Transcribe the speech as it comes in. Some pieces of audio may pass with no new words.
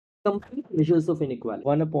complete measures of inequality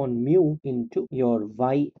 1 upon mu into your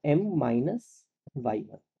ym minus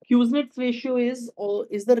y1. Kuznets ratio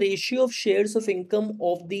is the ratio of shares of income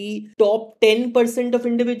of the top 10% of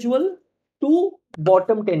individual to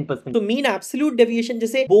bottom 10%. So mean absolute deviation,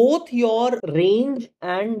 जैसे both your range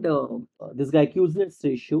and this guy Kuznets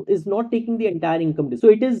ratio is not taking the entire income. So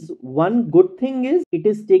it is one good thing is it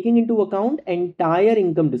is taking into account entire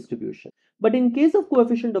income distribution. But in case of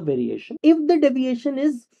coefficient of variation, if the deviation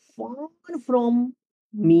is far from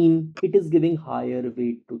mean, it is giving higher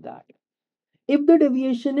weight to that. If the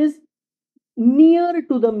deviation is near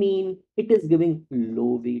to the mean, it is giving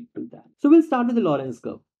low weight to that. So we'll start with the Lorenz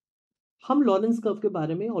curve. हम Lorenz curve के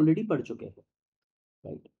बारे में already पढ़ चुके हैं,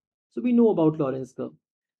 right? So we know about Lorenz curve.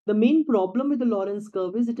 The main problem with the Lorenz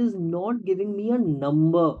curve is it is not giving me a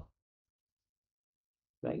number,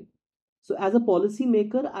 right? So as a policy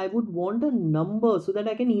maker, I would want a number so that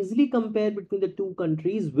I can easily compare between the two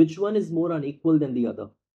countries, which one is more unequal than the other.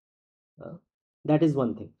 That is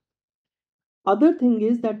one thing. Other thing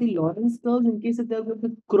is that the Lorenz curves, in case if they are going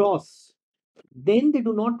to cross, then they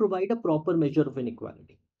do not provide a proper measure of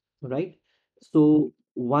inequality, right? So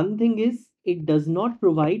one thing is it does not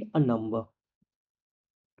provide a number,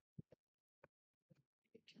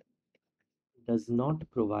 does not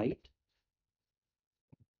provide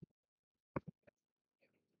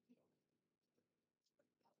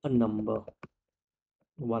a number,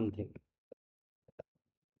 one thing.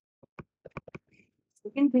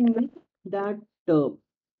 Second thing is that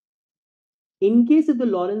in case if the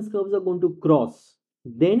Lorenz curves are going to cross,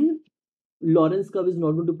 then Lorenz curve is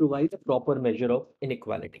not going to provide a proper measure of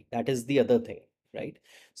inequality. That is the other thing, right?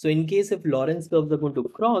 So in case if Lorenz curves are going to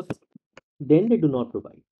cross, then they do not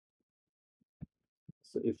provide.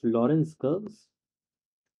 So if Lorenz curves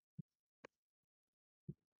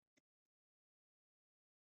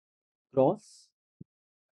cross,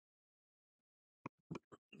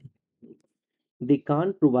 they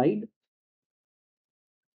can't provide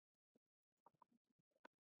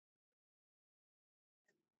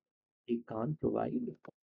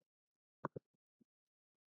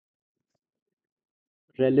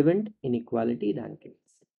relevant inequality rankings.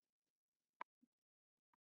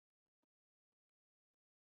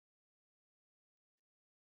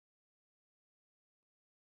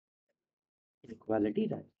 Inequality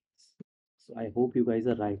rankings. So I hope you guys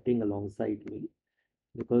are writing alongside me,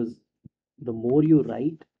 because the more you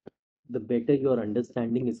write, the better your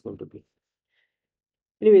understanding is going to be.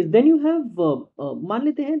 Anyways, then you have मान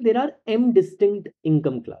लेते हैं there are m distinct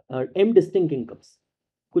incomes.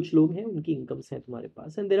 कुछ लोग हैं उनकी incomes हैं तुम्हारे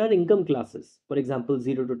पास, and there are income classes, for example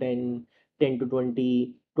 0 to 10, 10 to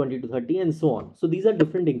 20, 20 to 30 and so on. So these are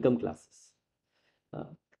different income classes.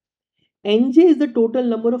 NJ is the total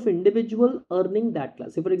number of individual earning that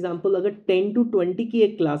class. So for example अगर 10 to 20 की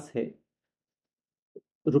एक class है,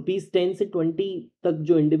 ₹10 से 20 तक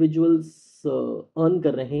जो individuals earn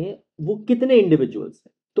कर रहे हैं वो कितने इंडिविजुअल्स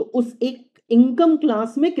हैं, तो उस एक इनकम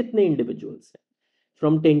क्लास में कितने इंडिविजुअल्स हैं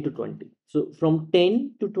from 10 to 20. So from 10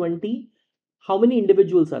 to 20, how many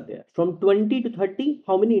individuals are there? From 20 to 30,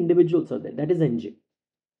 how many individuals are there? That is NJ.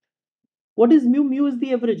 What is mu? Mu is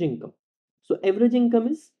the average income. So average income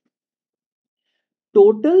is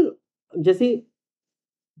total, जैसे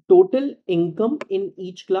total income in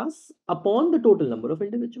each class upon the total number of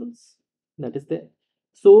individuals that is there.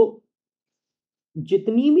 So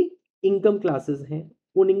जितनी भी income classes हैं,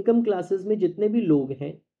 उन income classes में जितने भी लोग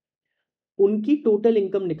हैं उनकी टोटल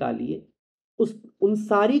इनकम निकालिए, उन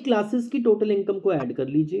सारी क्लासेस की टोटल इनकम को ऐड कर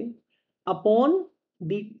लीजिए upon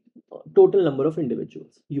the total number of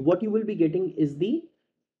individuals. What you will be getting is the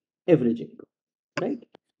average income, right?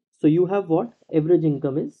 So you have what average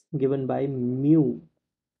income is given by mu,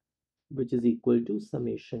 which is equal to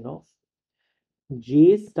summation of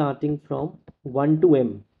j starting from 1 to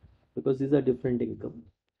m, because these are different income,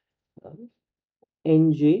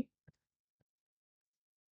 nj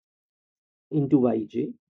into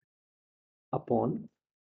yj upon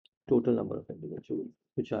total number of individuals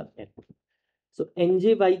which are n. So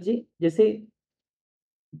nj yj, जैसे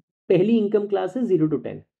पहली income class है 0 to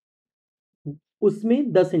 10,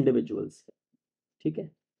 उसमें 10 individuals है, ठीक है.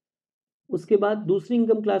 उसके बाद दूसरी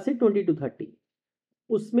इनकम क्लास है 20 to 30,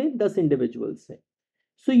 उसमें 10 इंडिविजुअल्स है.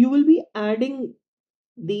 So you will be adding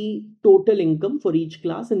the total income for each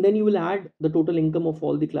class, and then you will add the total income of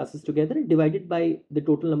all the classes together and divide it by the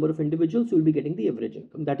total number of individuals. You will be getting the average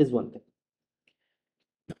income. That is one thing.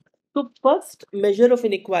 So first measure of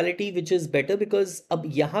inequality which is better, because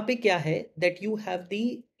अब यहाँ पे क्या है that you have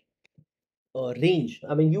the range.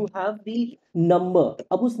 I mean you have the number.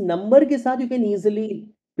 अब उस number के साथ you can easily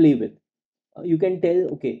play with. You can tell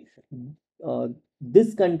okay,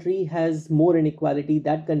 this country has more inequality,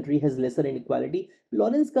 that country has lesser inequality.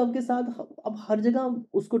 Lawrence curve के साथ अब हर जगह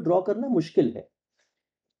उसको draw करना मुश्किल है,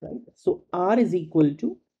 right? So R is equal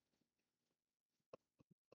to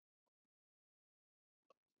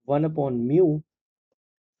 1 upon mu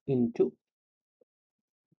into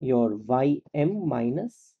your ym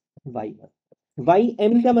minus y1.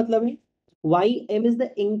 ym क्या मतलब है? ym is the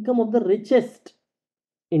income of the richest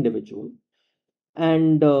individual,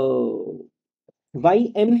 and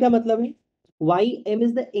ym क्या मतलब है? ym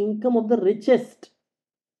is the income of the richest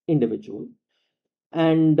individual,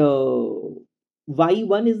 and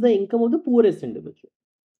y1 is the income of the poorest individual.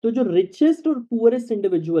 तो जो richest और poorest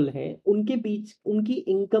individual है उनके बीच उनकी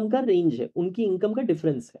इनकम का रेंज है, उनकी इनकम का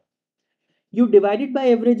डिफरेंस है. You divide it by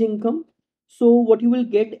average income, so what you will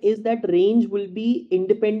get is that range will be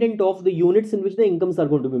independent of the units in which the incomes are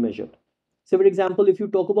going to be measured. So for example, if you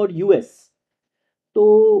talk about US, तो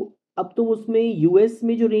अब तुम उसमें US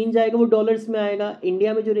में जो range आएगा वो dollars में आएगा,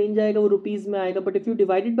 इंडिया में जो रेंज आएगा वो रुपीज में आएगा, but if you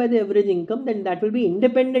divided by the average income then that will be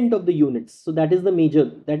independent of the units. So that is the major,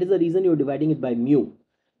 that is the reason you are dividing it by mu,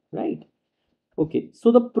 right? Okay,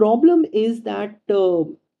 so the problem is that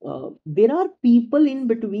there are people in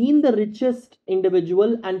between the richest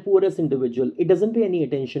individual and poorest individual. It doesn't pay any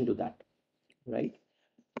attention to that, right?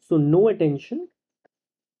 So no attention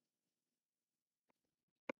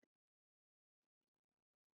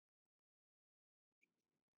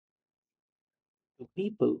to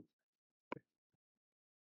people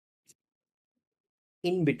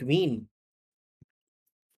in between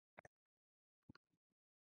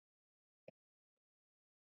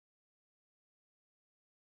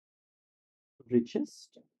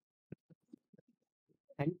richest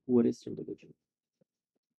and poorest individual.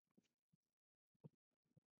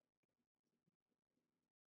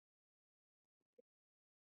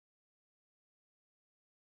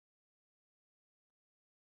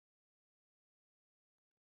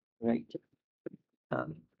 Right.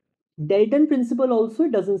 Um, Dalton principle also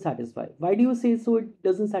it doesn't satisfy. Why do you say so? It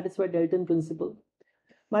doesn't satisfy Dalton principle.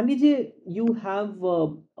 मान लीजिए you have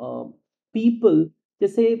people,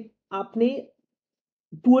 जैसे आपने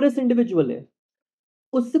poorest individual है,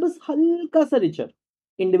 उससे बस हल्का सा richer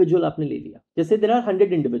individual आपने ले लिया. जैसे there are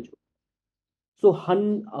 100 individual, so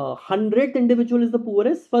 100th individual is the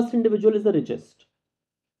poorest, first individual is the richest.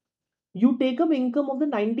 You take up income of the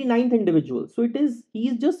 99th individual, so it is he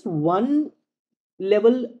is just one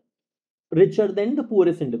level richer than the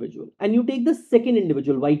poorest individual, and you take the second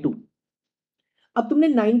individual y2. अब तुमने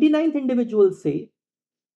 99th individual से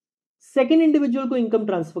second individual को income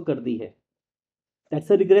transfer कर दी है,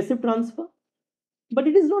 that's a regressive transfer, but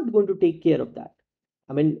it is not going to take care of that.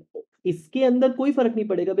 I mean इसके अंदर कोई फर्क नहीं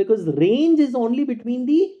पड़ेगा, because range is only between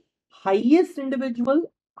the highest individual,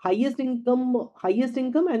 highest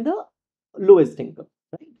income and the lowest income,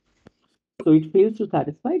 right? So it fails to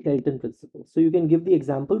satisfy Dalton principle. So you can give the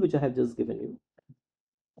example which I have just given you.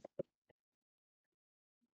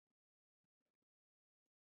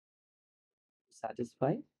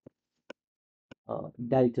 Satisfy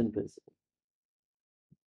Dalton principle.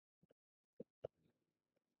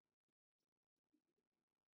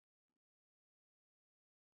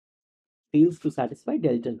 Fails to satisfy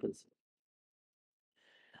Dalton principle.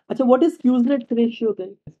 Achha, what is Kuznets ratio then?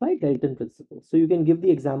 Satisfy Dalton principle. So you can give the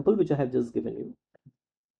example which I have just given you.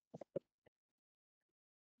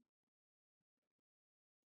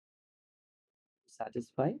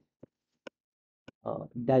 Satisfy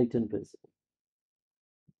Dalton principle.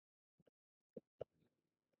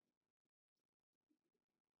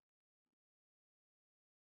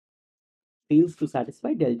 Fails to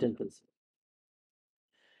satisfy Dalton principle.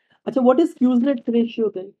 Achha, what is Kuznets ratio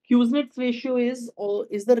then? Kuznets ratio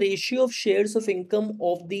is the ratio of shares of income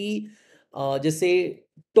of the जैसे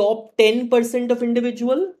top 10% of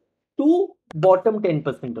individual to bottom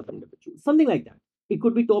 10% of individual, something like that. It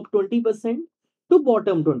could be top 20% to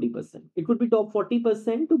bottom 20%. It could be top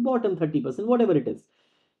 40% to bottom 30%, whatever it is,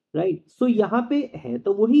 right? So यहाँ पे है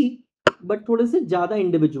तो वही, but थोड़े से ज़्यादा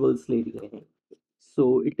individuals ले लिए हैं.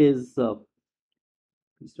 So it is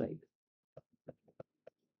right.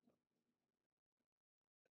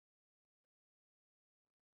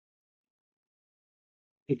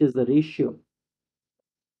 It is the ratio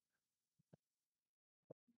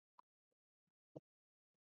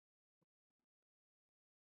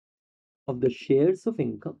of the shares of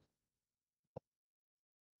income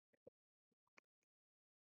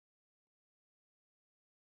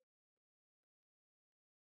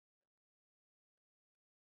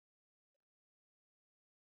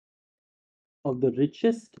of the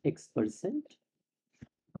richest X%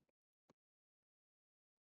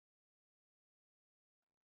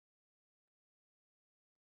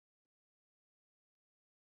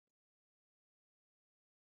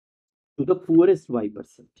 to the poorest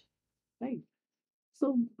y%, right?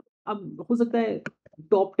 So अब हो सकता है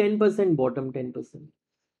top 10%, bottom 10%,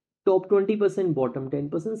 top 20%, bottom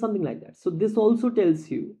 10%, something like that. So this also tells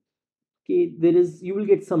you okay, you will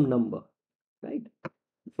get some number, right?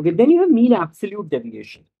 Okay, then you have mean absolute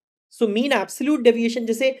deviation. So mean absolute deviation,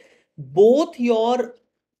 जैसे both your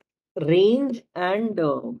range and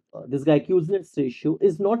this guy Kuznets ratio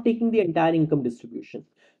is not taking the entire income distribution.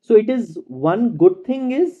 So it is one good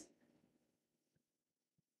thing is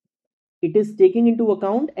it is taking into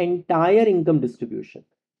account entire income distribution.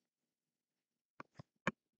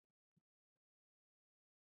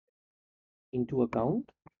 Into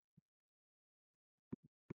account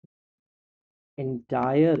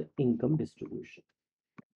entire income distribution.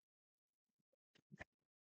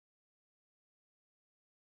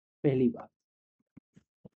 पहली बात.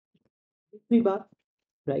 दूसरी बात,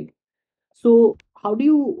 right? So how do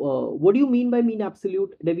you what do you mean by mean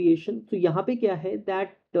absolute deviation? So यहाँ पे क्या है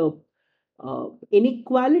that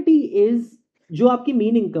inequality is जो आपकी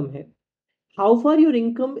mean income है, how far your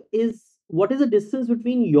income is, what is the distance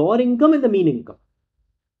between your income and the mean income.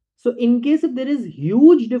 So in case if there is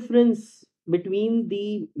huge difference between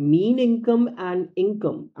the mean income and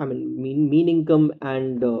income, I mean mean income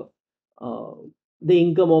and uh, the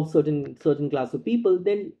income of certain class of people,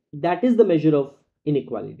 then that is the measure of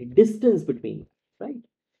inequality, distance between, right?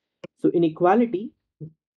 So inequality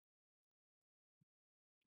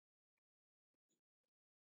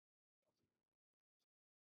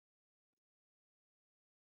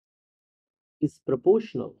is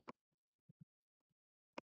proportional,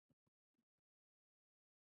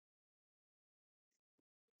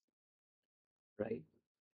 right,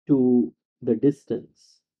 to the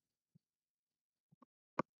distance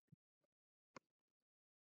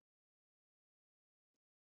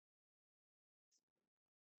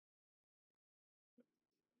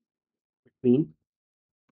between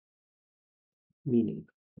meaning,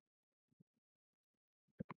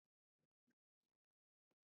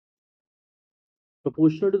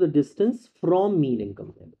 proportional to the distance from mean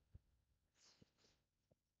income level,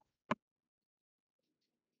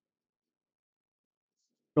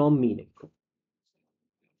 from mean income.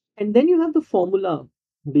 And then you have the formula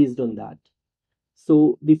based on that.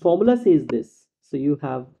 So the formula says this. So you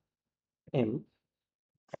have M,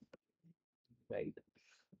 right?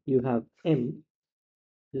 You have M,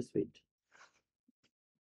 just wait,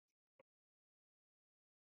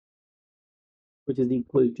 which is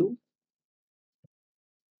equal to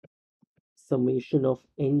summation of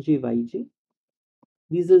Njyj.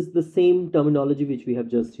 This is the same terminology which we have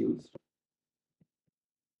just used.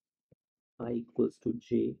 I equals to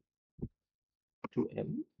J to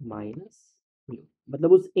M minus mu.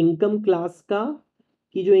 मतलब उस income class का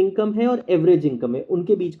की जो income है और average income है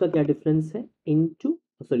उनके बीच का क्या डिफरेंस है into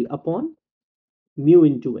sorry upon mu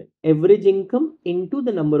into n, average income into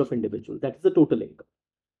the number of individuals, that is the total income.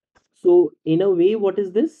 So in a way, what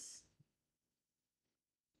is this?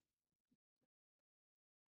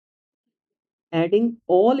 Adding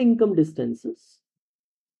all income distances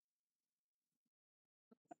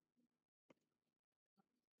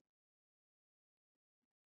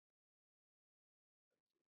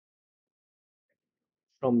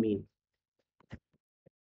from mean.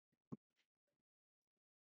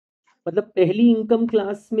 मतलब पहली income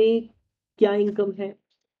class में क्या income है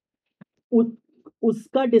उ,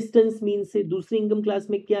 उसका distance mean से, दूसरी income class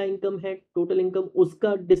में क्या इनकम है टोटल इनकम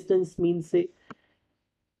उसका डिस्टेंस मीन से,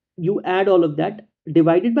 you add all of that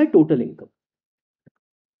divided by total income.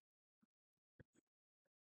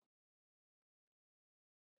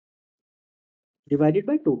 Divided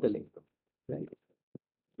by total income, right?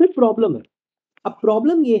 फिर प्रॉब्लम है. अब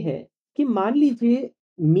प्रॉब्लम ये है कि मान लीजिए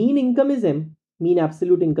mean income is M, mean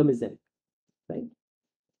absolute income is M, right?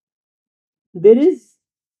 There is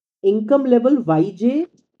income level yj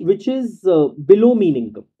which is below mean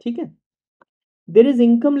income, ठीक है? There is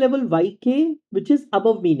income level yk which is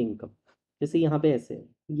above mean income. जैसे यहाँ पे ऐसे है,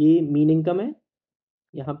 ये मीन इनकम है,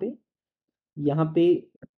 यहाँ पे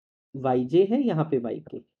yj है, यहाँ पे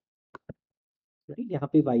yk, राइट? यहाँ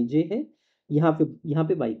पे yj है, यहाँ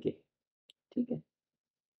पे yk, ठीक है?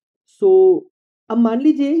 सो अब मान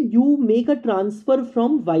लीजिए you make a transfer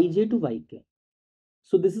from yj to yk.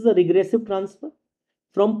 So this is a regressive transfer.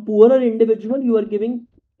 From poorer individual, you are giving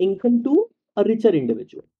income to a richer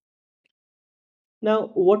individual.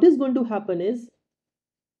 Now, what is going to happen is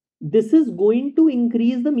this is going to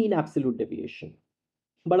increase the mean absolute deviation.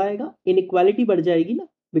 बढ़ाएगा, inequality बढ़ जाएगी ना,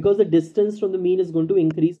 because the distance from the mean is going to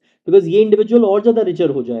increase, because ये individual और ज़्यादा richer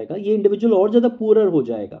हो जाएगा, ये individual और ज़्यादा poorer हो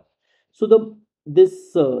जाएगा. So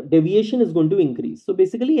this deviation is going to increase. So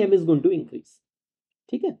basically M is going to increase.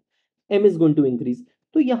 ठीक है? m is going to increase.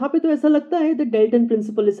 तो यहाँ पे तो ऐसा लगता है the Dalton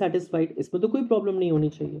principle is satisfied, इसमें तो कोई प्रॉब्लम नहीं होनी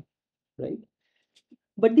चाहिए, right?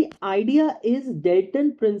 But the idea is Dalton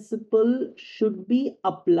principle should be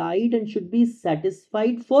applied and should be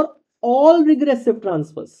satisfied for all regressive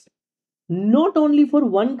transfers, not only for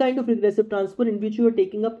one kind of regressive transfer in which you are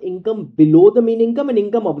taking up income below the mean income and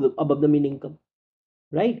income above the mean income,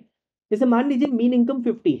 right? जैसे मान लीजिए mean income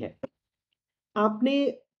 50 है, आपने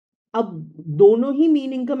अब दोनों ही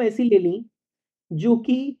mean income ऐसी ले ली जो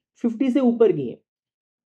कि 50 से ऊपर की है,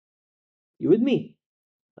 यू विद मी?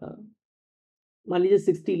 मान लीजिए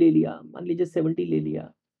 60 ले लिया, मान लीजिए 70 ले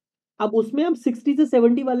लिया, अब उसमें आप 60 से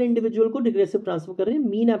 70 वाले इंडिविजुअल को रिग्रेसिव ट्रांसफर कर रहे हैं,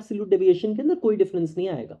 मीन एब्सोल्यूट डेविएशन के अंदर कोई डिफरेंस नहीं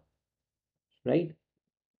आएगा, राइट?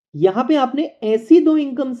 यहां पे आपने ऐसी दो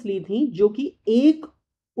इनकम्स ली थी जो कि एक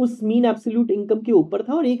उस मीन एब्सोल्यूट इनकम के ऊपर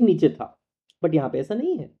था और एक नीचे था, बट यहां पे ऐसा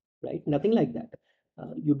नहीं है, right? Nothing like that,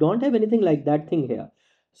 you don't have anything like that thing here.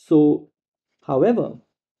 So however,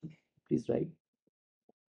 please write,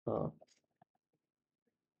 uh,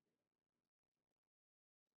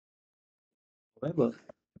 however,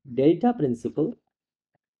 delta principle,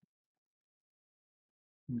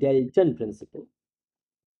 Dalton principle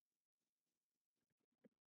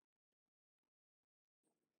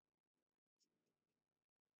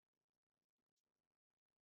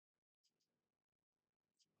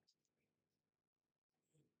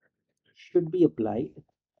should be applied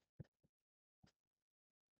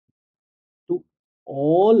to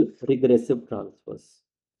all regressive transfers.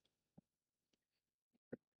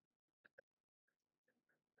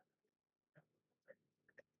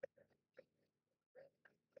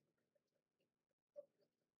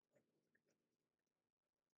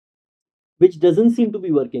 Which doesn't seem to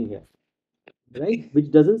be working here, right? Which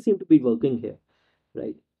doesn't seem to be working here,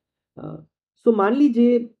 right? uh, so मान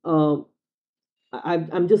लीजिए,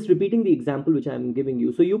 I'm just repeating the example which I'm giving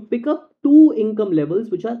you. So you pick up two income levels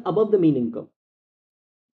which are above the mean income,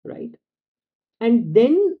 right? And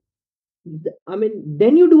then,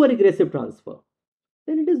 then you do a regressive transfer.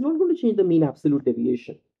 Then it is not going to change the mean absolute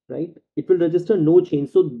deviation, right? It will register no change.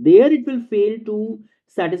 So there it will fail to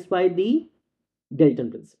satisfy the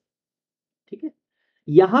Dalton principle. ठीक है?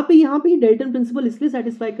 यहाँ पे Dalton principle इसलिए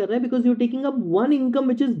satisfy कर रहा है because you're taking up one income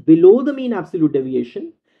which is below the mean absolute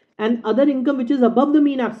deviation and other income which is above the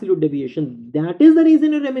mean absolute deviation. That is the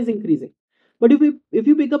reason your M is increasing. But if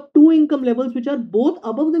you pick up two income levels which are both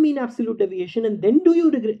above the mean absolute deviation and then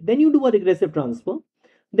you do a regressive transfer,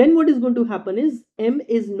 then what is going to happen is M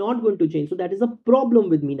is not going to change. So that is a problem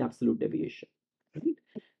with mean absolute deviation. Right?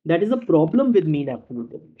 That is a problem with mean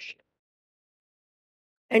absolute deviation.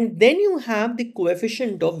 And then you have the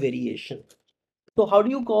coefficient of variation. So how do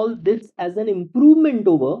you call this as an improvement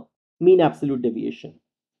over mean absolute deviation,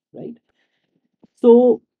 right?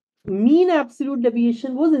 So mean absolute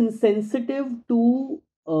deviation was insensitive to,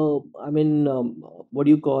 what do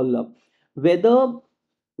you call, whether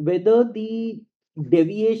the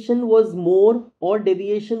deviation was more or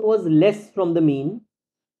deviation was less from the mean.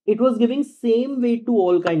 It was giving same weight to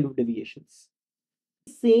all kind of deviations.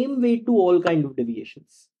 Same weight to all kind of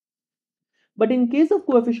deviations. But in case of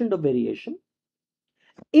coefficient of variation,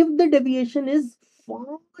 if the deviation is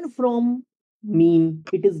far from mean,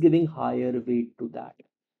 it is giving higher weight to that.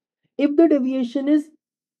 If the deviation is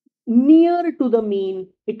near to the mean,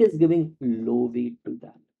 it is giving low weight to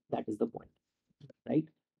that. That is the point, right?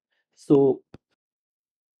 So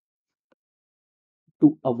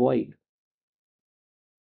to avoid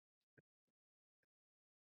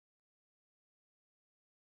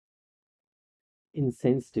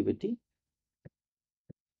insensitivity,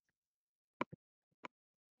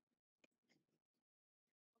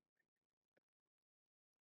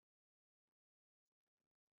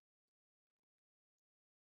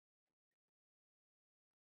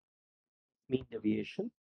 mean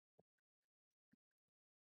deviation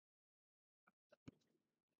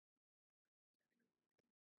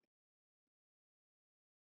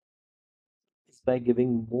is by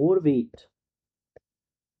giving more weight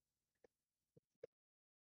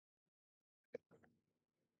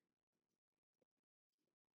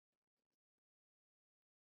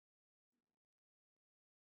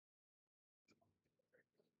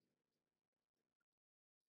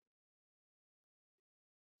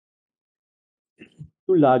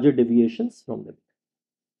to larger deviations from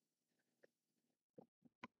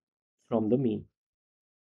the mean.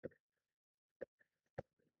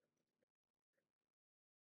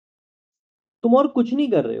 तुम और कुछ नहीं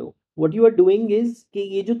कर रहे हो. What you are doing is कि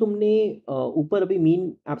ये जो तुमने ऊपर अभी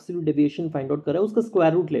mean absolute deviation find out करा है उसका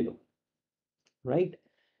स्क्वायर रूट ले लो, right?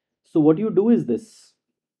 So what you do is this.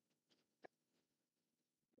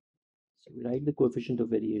 We write the coefficient of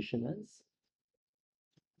variation as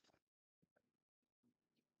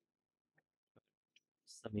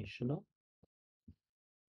summation of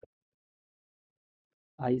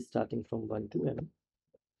I starting from 1 to m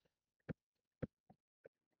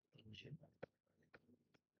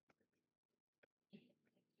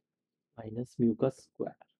minus mu का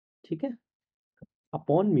स्क्वायर, ठीक है,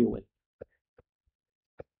 upon mu N,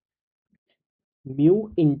 mu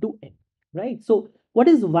into n, right? So what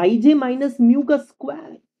is yj minus mu का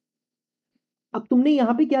square? अब तुमने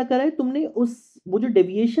यहाँ पे क्या करा है, तुमने उस वो जो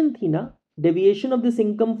डेविएशन थी ना, deviation of this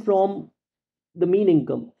income from the mean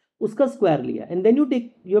income, उसका स्क्वायर लिया, and then you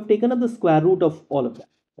have taken up the square root of all of that,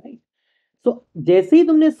 right? सो जैसे ही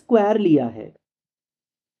तुमने स्क्वायर लिया है,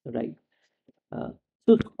 right,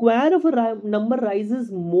 so square of a number rises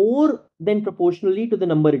more than proportionally to the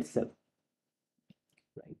number itself,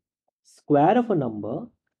 right? Square of a number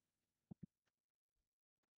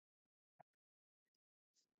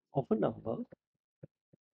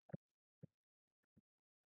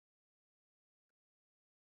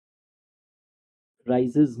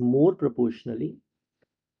rises more proportionally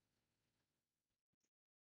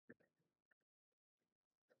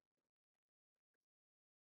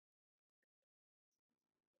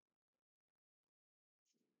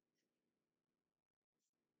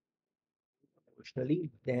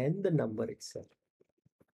than the number itself,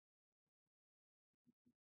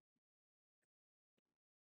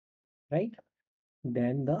 right?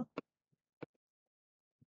 Than the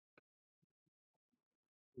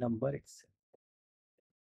number itself.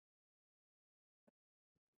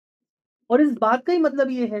 और इस बात का ही मतलब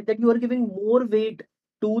ये है that you are giving more weight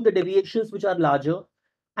to the deviations which are larger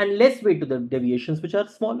and less weight to the deviations which are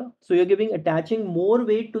smaller. So you're giving attaching more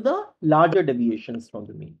weight to the larger deviations from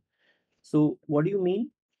the mean. So what do you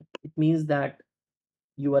mean? It means that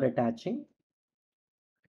you are attaching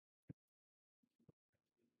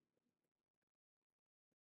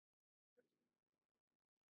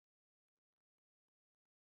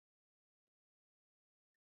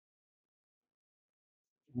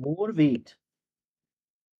more weight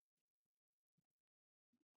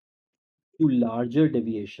to larger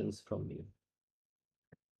deviations from mean.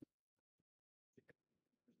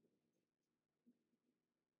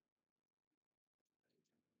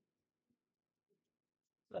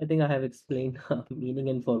 I think I have explained meaning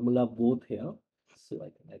and formula both here. So I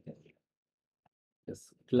think I can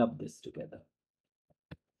just club this together.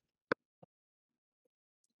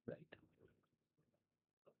 Right.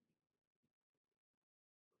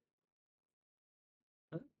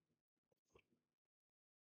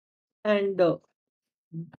 And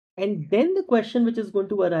then the question which is going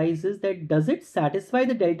to arise is that does it satisfy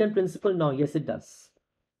the Dalton principle now? Yes, it does.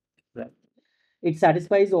 Right. It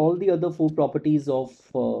satisfies all the other four properties of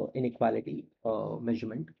inequality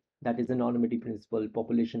measurement. That is the anonymity principle,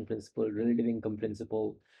 population principle, relative income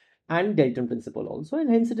principle, and Dalton principle also. And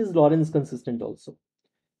hence it is Lorenz consistent also.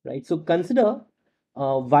 Right. So consider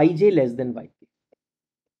yj less than yk.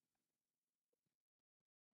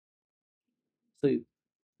 So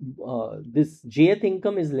this jth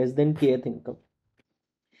income is less than kth income.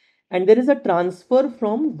 And there is a transfer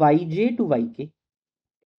from yj to yk.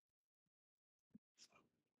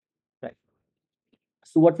 Right.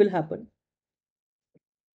 So what will happen?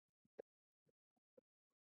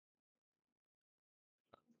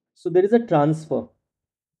 So there is a transfer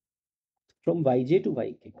from yj to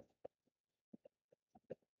yk.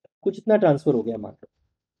 कुछ इतना transfer हो गया मान लो,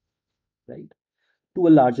 right, to a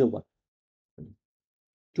larger one,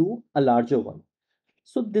 to a larger one.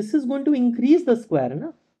 So this is going to increase the square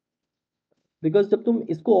ना, because जब तुम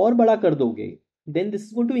इसको और बड़ा कर दोगे, then this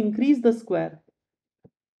is going to increase the square.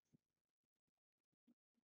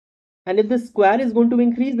 And if the square is going to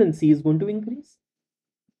increase, then c is going to increase.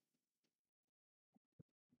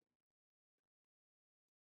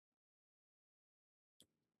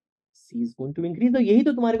 C is going to increase. तो यही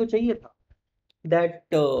तो तुम्हारे को चाहिए था, that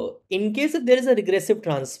in case if there is a regressive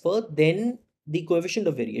transfer, then the coefficient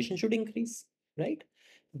of variation should increase, right?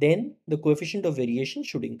 Then the coefficient of variation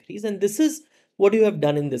should increase, and this is what you have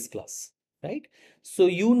done in this class, right? So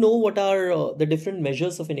you know what are the different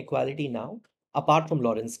measures of inequality now, apart from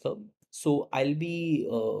Lorenz curve. So I'll be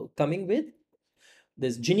coming with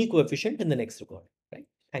this Gini coefficient in the next recording, right?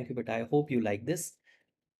 Thank you, but I hope you like this.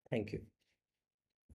 Thank you.